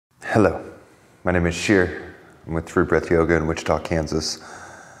Hello, my name is Sheer. I'm with True Breath Yoga in Wichita, Kansas.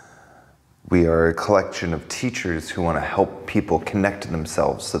 We are a collection of teachers who want to help people connect to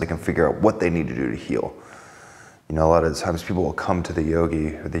themselves so they can figure out what they need to do to heal. You know, a lot of times people will come to the yogi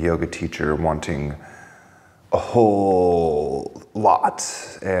or the yoga teacher wanting a whole lot,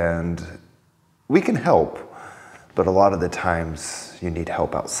 and we can help, but a lot of the times you need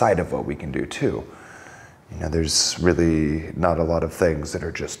help outside of what we can do too. You know, there's really not a lot of things that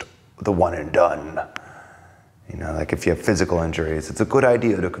are just the one and done. You know, like if you have physical injuries, it's a good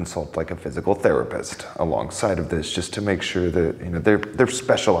idea to consult like a physical therapist alongside of this, just to make sure that, you know, they're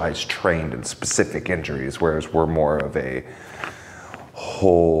specialized, trained in specific injuries, whereas we're more of a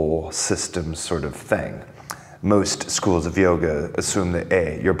whole system sort of thing. Most schools of yoga assume that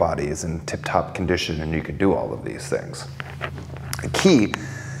A, your body is in tip-top condition and you can do all of these things. The key,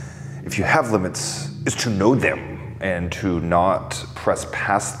 if you have limits, is to know them and to not press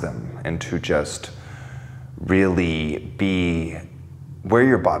past them and to just really be where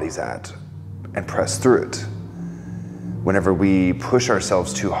your body's at and press through it. Whenever we push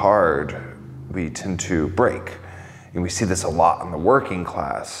ourselves too hard, we tend to break. And we see this a lot in the working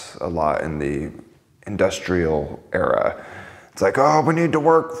class, a lot in the industrial era. It's like, oh, we need to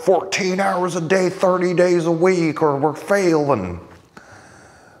work 14 hours a day, 30 days a week, or we're failing.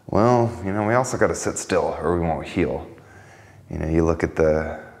 Well, you know, we also got to sit still or we won't heal. You know, you look at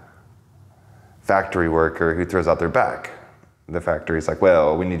the factory worker who throws out their back. The factory's like,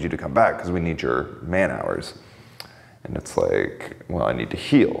 well, we need you to come back because we need your man hours. And it's like, well, I need to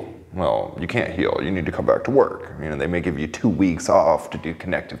heal. Well, you can't heal. You need to come back to work. You know, they may give you 2 weeks off to do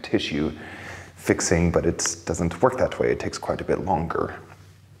connective tissue fixing, but it doesn't work that way. It takes quite a bit longer.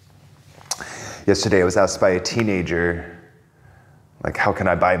 Yesterday, I was asked by a teenager, like, how can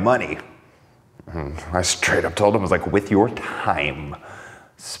I buy money? And I straight up told him, I was like, with your time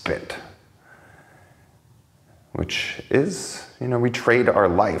spent. Which is, you know, we trade our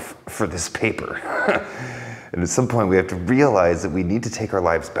life for this paper. And at some point we have to realize that we need to take our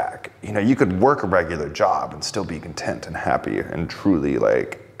lives back. You know, you could work a regular job and still be content and happy and truly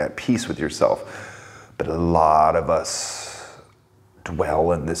like at peace with yourself. But a lot of us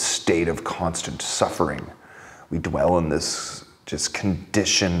dwell in this state of constant suffering. We dwell in this just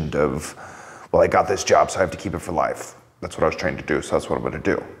conditioned of, well, I got this job, so I have to keep it for life. That's what I was trained to do, so that's what I'm gonna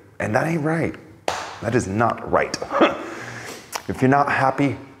do. And that ain't right. That is not right. If you're not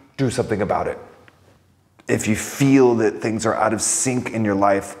happy, do something about it. If you feel that things are out of sync in your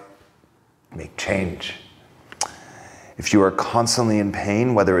life, make change. If you are constantly in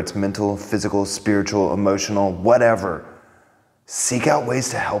pain, whether it's mental, physical, spiritual, emotional, whatever, seek out ways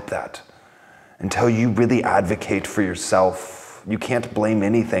to help that. Until you really advocate for yourself, you can't blame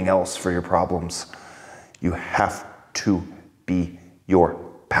anything else for your problems. You have to be your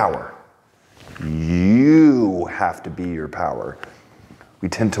power. You have to be your power. We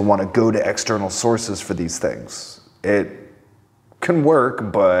tend to want to go to external sources for these things. It can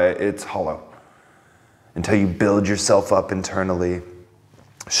work, but it's hollow. Until you build yourself up internally,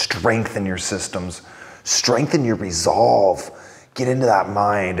 strengthen your systems, strengthen your resolve, get into that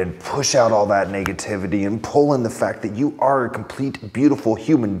mind and push out all that negativity and pull in the fact that you are a complete, beautiful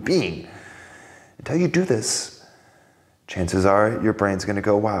human being. Until you do this, chances are your brain's gonna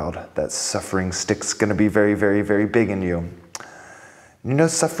go wild. That suffering stick's gonna be very, very, very big in you. You know,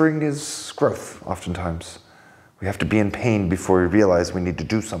 suffering is growth, oftentimes. We have to be in pain before we realize we need to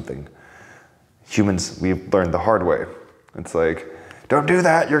do something. Humans, we've learned the hard way. It's like, don't do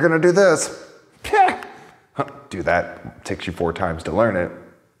that, you're gonna do this. Do that, it takes you 4 times to learn it.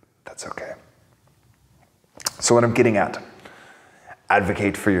 That's okay. So what I'm getting at,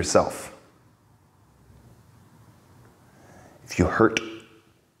 advocate for yourself. If you hurt,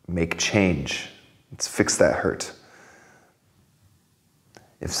 make change. Let's fix that hurt.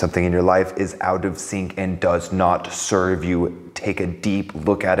 If something in your life is out of sync and does not serve you, take a deep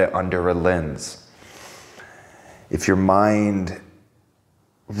look at it under a lens. If your mind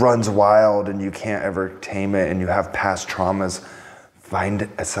runs wild and you can't ever tame it and you have past traumas, find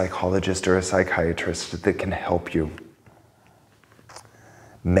a psychologist or a psychiatrist that can help you.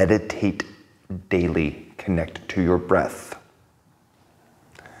 Meditate daily, connect to your breath.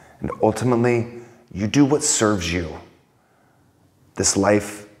 And ultimately, you do what serves you. This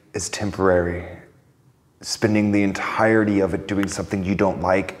life is temporary. Spending the entirety of it doing something you don't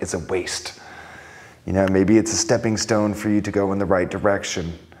like is a waste. You know, maybe it's a stepping stone for you to go in the right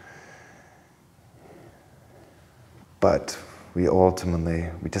direction. But we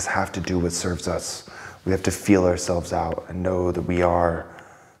just have to do what serves us. We have to feel ourselves out and know that we are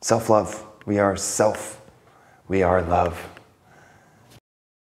self-love. We are self. We are love.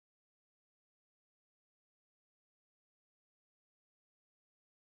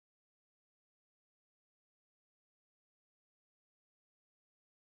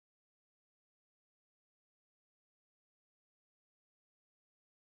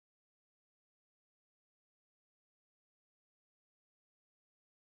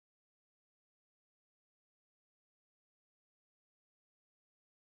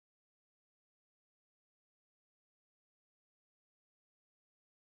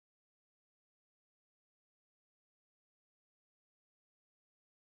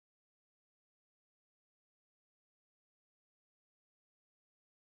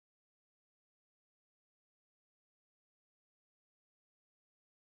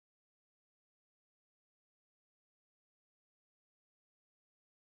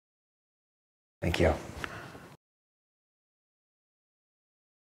 Thank you.